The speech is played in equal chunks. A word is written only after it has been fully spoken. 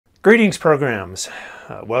Greetings, programs.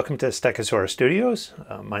 Welcome to Stegosaurus Studios.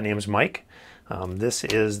 My name is Mike. This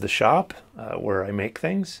is the shop where I make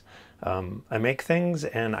things. And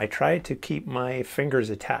I try to keep my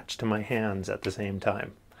fingers attached to my hands at the same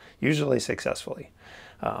time, usually successfully.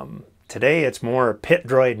 Today it's more pit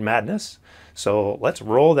droid madness, so let's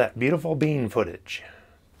roll that beautiful bean footage.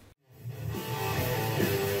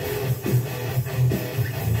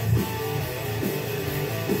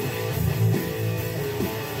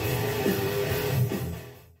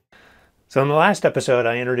 So in the last episode,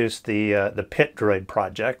 I introduced the pit droid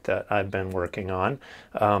project that I've been working on.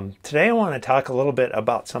 Today I want to talk a little bit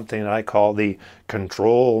about something that I call the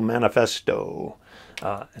control manifesto.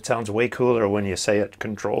 It sounds way cooler when you say it,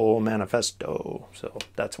 control manifesto. So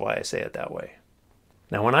that's why I say it that way.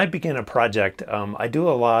 Now when I begin a project, I do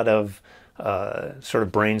a lot of sort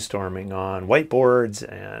of brainstorming on whiteboards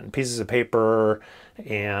and pieces of paper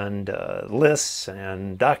and lists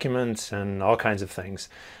and documents and all kinds of things.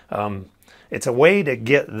 It's a way to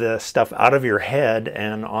get the stuff out of your head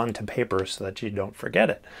and onto paper so that you don't forget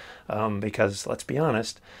it. Because let's be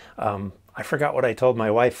honest, I forgot what I told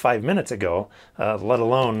my wife 5 minutes ago, let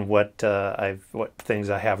alone what things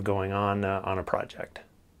I have going on a project.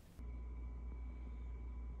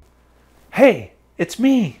 Hey, it's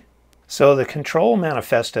me! So the control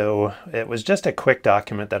manifesto, it was just a quick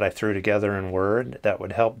document that I threw together in Word that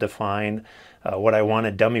would help define what I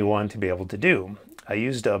wanted Dummy 1 to be able to do. I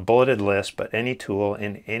used a bulleted list, but any tool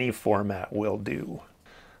in any format will do.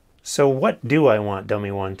 So what do I want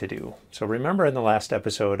Dummy 1 to do? So remember in the last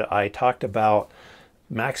episode, I talked about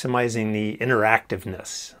maximizing the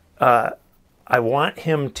interactiveness. I want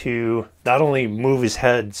him to not only move his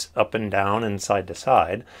heads up and down and side to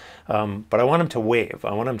side, but I want him to wave.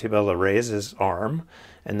 I want him to be able to raise his arm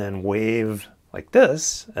and then wave like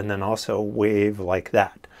this, and then also wave like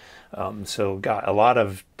that. So got a lot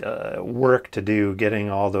of work to do getting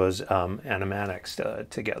all those animatics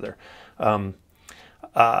together.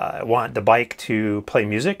 I want the bike to play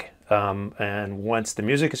music, and once the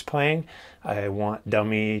music is playing, I want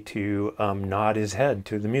Dummy to nod his head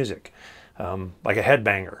to the music, like a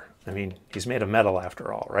headbanger. I mean, he's made of metal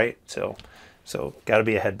after all, right? So got to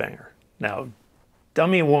be a headbanger. Now,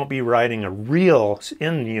 Dummy won't be riding a real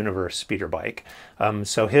in-universe speeder bike,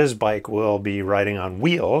 so his bike will be riding on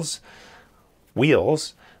wheels,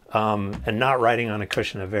 and not riding on a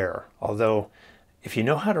cushion of air. Although, if you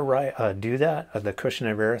know how to do that, the cushion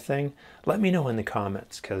of air thing, let me know in the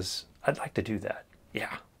comments, because I'd like to do that.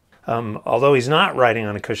 Yeah. Although he's not riding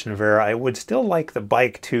on a cushion of air, I would still like the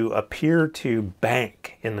bike to appear to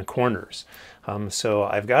bank in the corners. So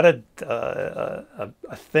I've got a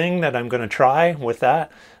thing that I'm going to try with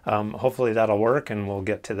that. Hopefully that'll work, and we'll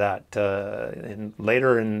get to that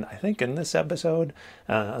later I think in this episode,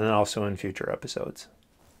 and also in future episodes.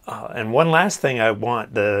 And one last thing I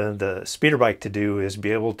want the speeder bike to do is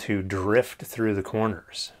be able to drift through the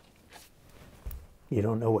corners. You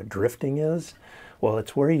don't know what drifting is? Well,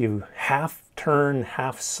 it's where you half turn,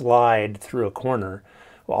 half slide through a corner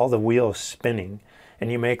while all the wheels spinning,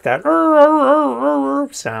 and you make that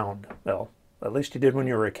sound. Well, at least you did when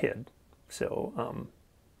you were a kid. So,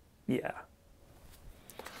 yeah.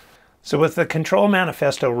 So with the control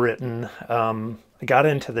manifesto written, I got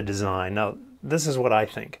into the design. Now, this is what I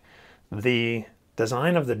think. The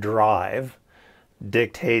design of the drive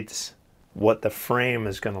dictates what the frame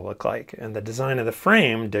is going to look like, and the design of the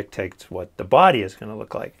frame dictates what the body is going to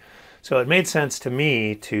look like. So it made sense to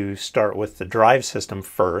me to start with the drive system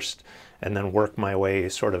first and then work my way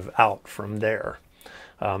sort of out from there.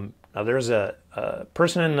 Now there's a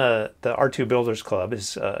person in the R2 Builders Club,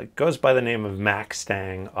 goes by the name of Max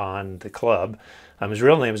Stang on the club. His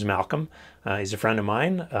real name is Malcolm. He's a friend of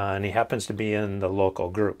mine, and he happens to be in the local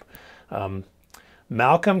group.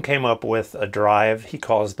 Malcolm came up with a drive he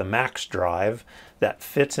calls the Max drive that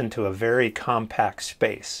fits into a very compact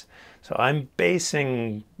space. So I'm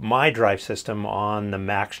basing my drive system on the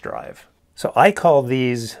Max drive. So I call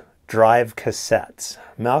these drive cassettes.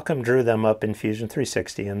 Malcolm drew them up in Fusion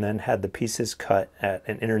 360 and then had the pieces cut at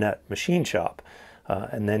an internet machine shop.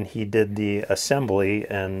 And then he did the assembly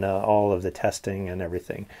and all of the testing and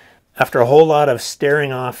everything. After a whole lot of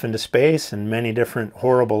staring off into space and many different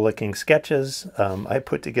horrible looking sketches, I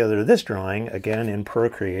put together this drawing, again in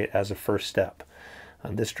Procreate, as a first step.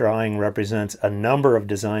 This drawing represents a number of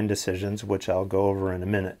design decisions, which I'll go over in a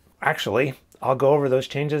minute. Actually, I'll go over those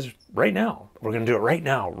changes right now. We're going to do it right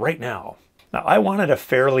now, right now. Now, I wanted a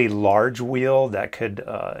fairly large wheel that could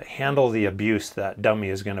handle the abuse that Dummy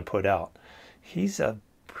is going to put out. He's a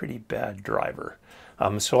pretty bad driver.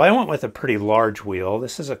 So I went with a pretty large wheel.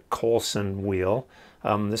 This is a Coulson wheel.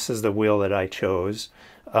 This is the wheel that I chose.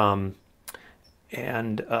 The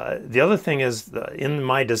other thing is, in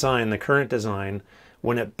my design, the current design,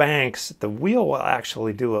 when it banks, the wheel will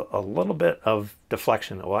actually do a little bit of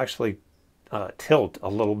deflection. It will actually tilt a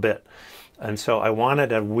little bit. And so I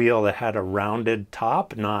wanted a wheel that had a rounded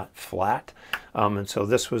top, not flat. And so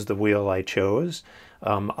this was the wheel I chose.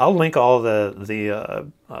 I'll link all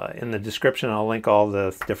in the description, I'll link all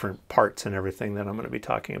the different parts and everything that I'm going to be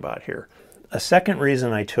talking about here. A second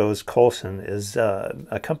reason I chose Coulson is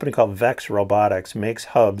a company called Vex Robotics makes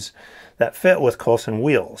hubs that fit with Coulson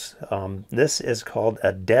wheels. This is called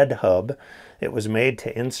a dead hub. It was made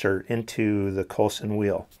to insert into the Coulson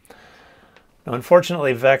wheel. Now,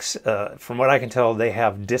 unfortunately, Vex, from what I can tell, they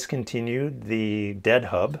have discontinued the dead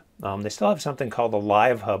hub. They still have something called a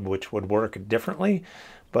live hub, which would work differently,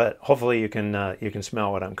 but hopefully you can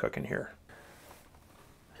smell what I'm cooking here.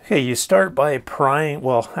 Okay, you start by prying.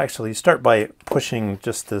 Well, actually, you start by pushing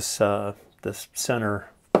just this this center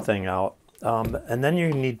thing out, and then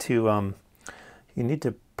you need to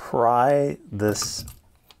pry this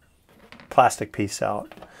plastic piece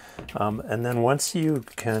out. And then once you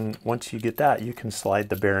get that, you can slide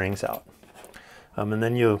the bearings out. And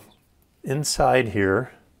then inside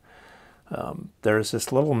here, there's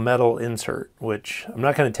this little metal insert, which I'm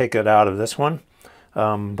not going to take it out of this one,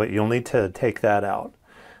 but you'll need to take that out.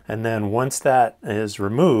 And then once that is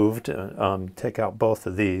removed, take out both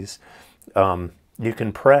of these, you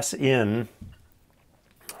can press in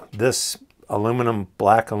this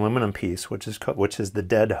black aluminum piece, which is the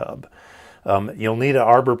dead hub. You'll need an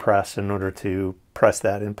arbor press in order to press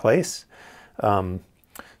that in place. So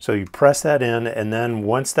you press that in, and then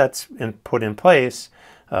once that's put in place,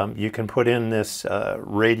 you can put in this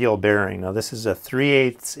radial bearing. Now this is a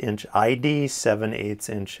 3/8 inch ID, 7/8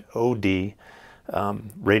 inch OD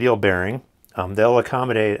radial bearing. They'll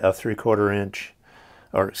accommodate a 3/4 inch,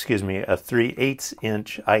 or excuse me, a 3/8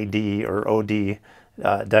 inch ID or OD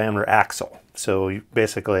diameter axle. So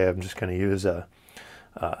basically I'm just going to use a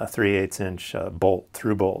 3/8 inch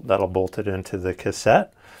through bolt that'll bolt it into the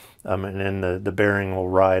cassette, and then the bearing will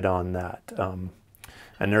ride on that.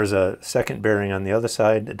 And there's a second bearing on the other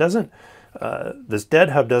side. It doesn't, this dead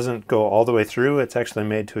hub doesn't go all the way through. It's actually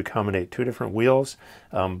made to accommodate two different wheels,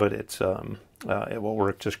 but it will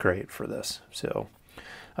work just great for this. So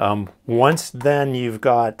once then you've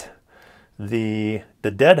got the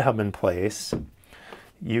dead hub in place,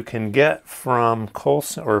 you can get from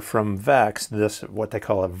Coulson or from Vex this, what they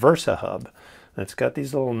call a Versa hub. And it's got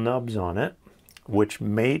these little nubs on it, which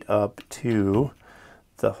mate up to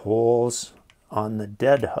the holes on the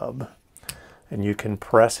dead hub. And you can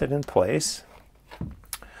press it in place.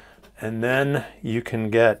 And then you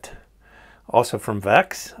can get, also from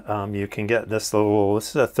Vex, you can get this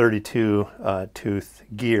is a 32 tooth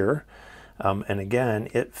gear. And again,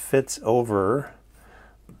 it fits over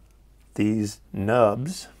these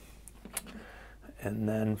nubs, and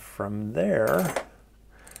then from there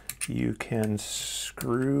you can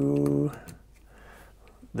screw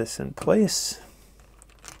this in place,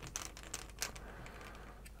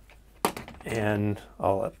 and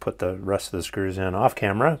I'll put the rest of the screws in off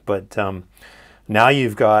camera, but now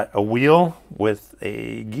you've got a wheel with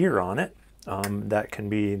a gear on it.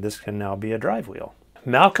 This can now be a drive wheel.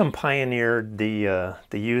 Malcolm pioneered the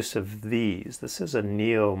use of these. This is a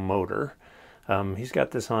Neo motor. He's got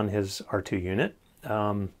this on his R2 unit.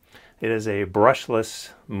 It is a brushless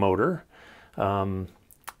motor,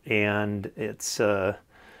 and it's so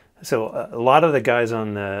a lot of the guys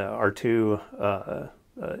on the R2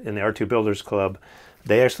 in the R2 Builders Club,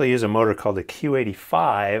 they actually use a motor called the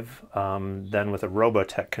Q85, then with a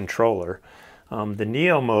Robotech controller. The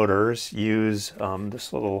Neo motors use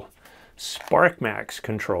this little SparkMax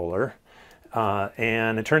controller,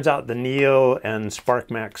 and it turns out the Neo and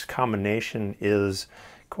SparkMax combination is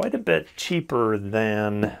quite a bit cheaper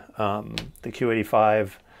than the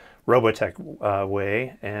Q85 Robotech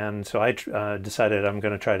way, and so I decided I'm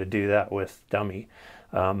going to try to do that with dummy.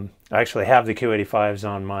 I actually have the Q85s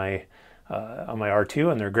on my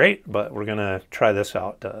R2, and they're great, but we're going to try this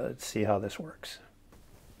out to see how this works.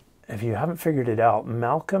 If you haven't figured it out,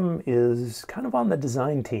 Malcolm is kind of on the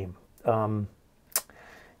design team.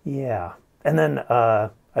 Yeah, and then I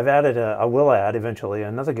will add eventually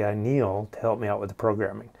another guy, Neil, to help me out with the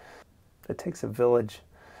programming. It takes a village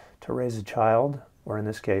to raise a child, or in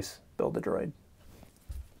this case, build a droid.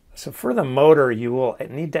 So for the motor, you will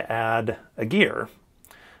need to add a gear.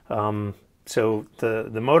 So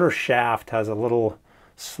the motor shaft has a little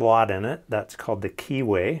slot in it that's called the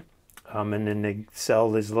keyway, and then they sell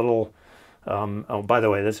these little. Oh, by the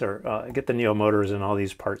way, get the Neo motors and all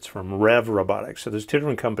these parts from Rev Robotics. So there's two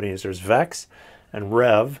different companies. There's Vex and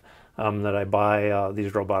Rev. that I buy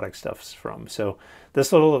these robotic stuffs from. So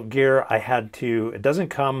this little gear, I had to, it doesn't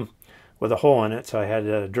come with a hole in it, so I had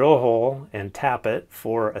to drill a hole and tap it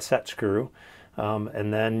for a set screw.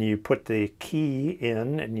 And then you put the key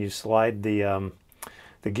in and you slide the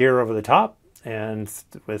gear over the top, and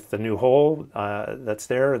with the new hole that's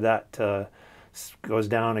there, that goes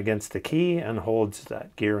down against the key and holds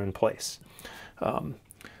that gear in place.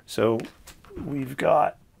 So we've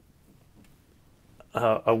got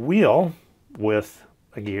a wheel with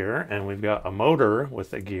a gear, and we've got a motor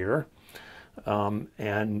with a gear,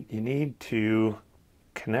 and you need to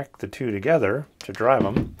connect the two together to drive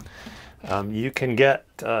them. You can get,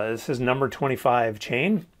 this is number 25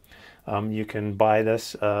 chain. You can buy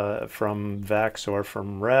this from Vex or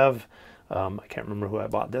from Rev. I can't remember who I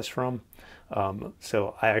bought this from.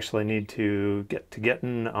 So I actually need to get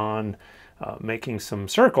in on making some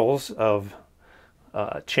circles of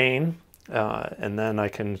chain, and then I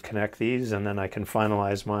can connect these, and then I can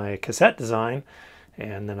finalize my cassette design,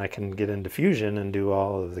 and then I can get into Fusion and do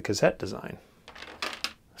all of the cassette design.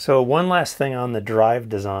 So one last thing on the drive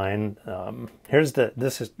design.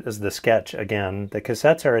 This is the sketch again. The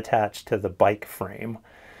cassettes are attached to the bike frame,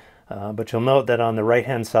 but you'll note that on the right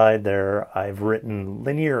hand side there I've written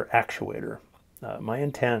linear actuator. My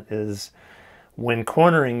intent is when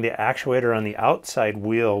cornering, the actuator on the outside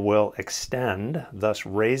wheel will extend, thus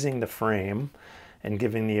raising the frame and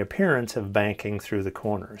giving the appearance of banking through the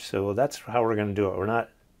corners. So that's how we're going to do it.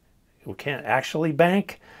 We can't actually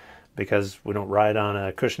bank, because we don't ride on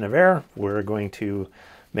a cushion of air. We're going to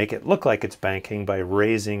make it look like it's banking by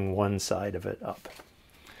raising one side of it up.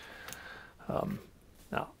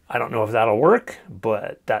 Now, I don't know if that'll work,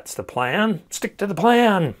 but that's the plan. Stick to the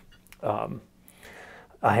plan.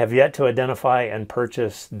 I have yet to identify and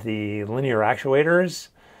purchase the linear actuators.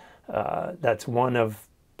 That's one of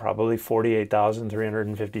probably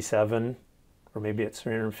 48,357, or maybe it's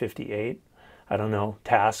 358. I don't know,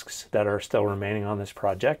 tasks that are still remaining on this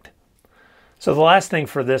project. So the last thing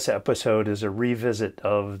for this episode is a revisit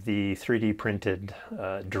of the 3D printed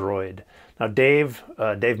droid. Now Dave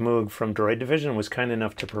Moog from Droid Division was kind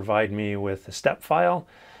enough to provide me with a step file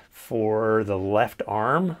for the left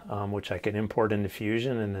arm, which I could import into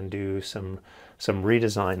Fusion and then do some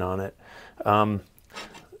redesign on it.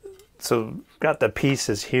 So got the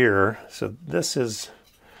pieces here. So this is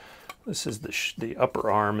the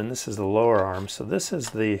upper arm, and this is the lower arm. So this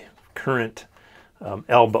is the current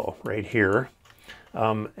elbow right here,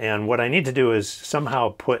 and what I need to do is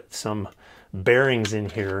somehow put some bearings in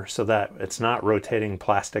here so that it's not rotating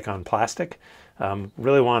plastic on plastic.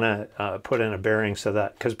 Really want to put in a bearing so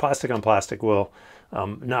that, because plastic on plastic will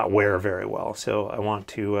not wear very well, so I want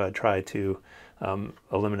to try to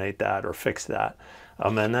eliminate that or fix that.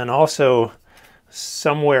 And then also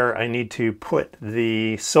somewhere I need to put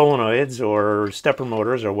the solenoids or stepper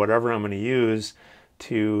motors or whatever I'm going to use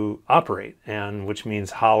to operate, and which means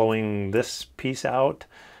hollowing this piece out,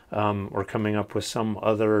 or coming up with some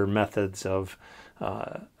other methods of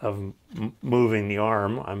moving the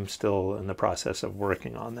arm. I'm still in the process of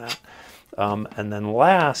working on that. And then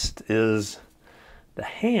last is the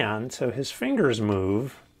hand. So his fingers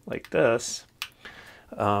move like this.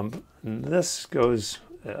 This goes,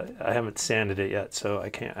 I haven't sanded it yet, so I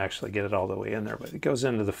can't actually get it all the way in there, but it goes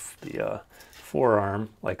into the forearm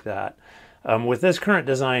like that. With this current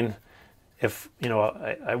design, if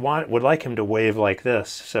I would like him to wave like this,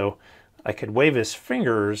 so I could wave his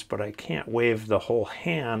fingers, but I can't wave the whole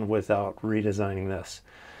hand without redesigning this.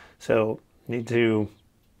 So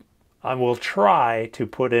I will try to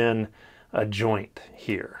put in a joint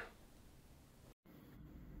here.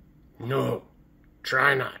 No,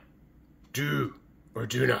 try not. Do or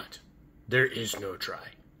do not. There is no try.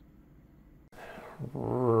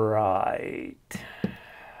 Right.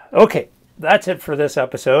 Okay. That's it for this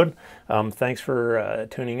episode. Thanks for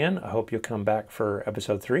tuning in. I hope you'll come back for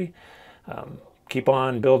episode 3. Keep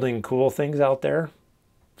on building cool things out there.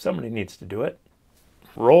 Somebody needs to do it.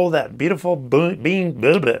 Roll that beautiful bean,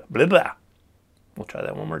 blah, blah, blah, blah. We'll try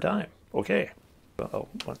that one more time. Okay. Oh,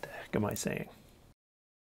 what the heck am I saying?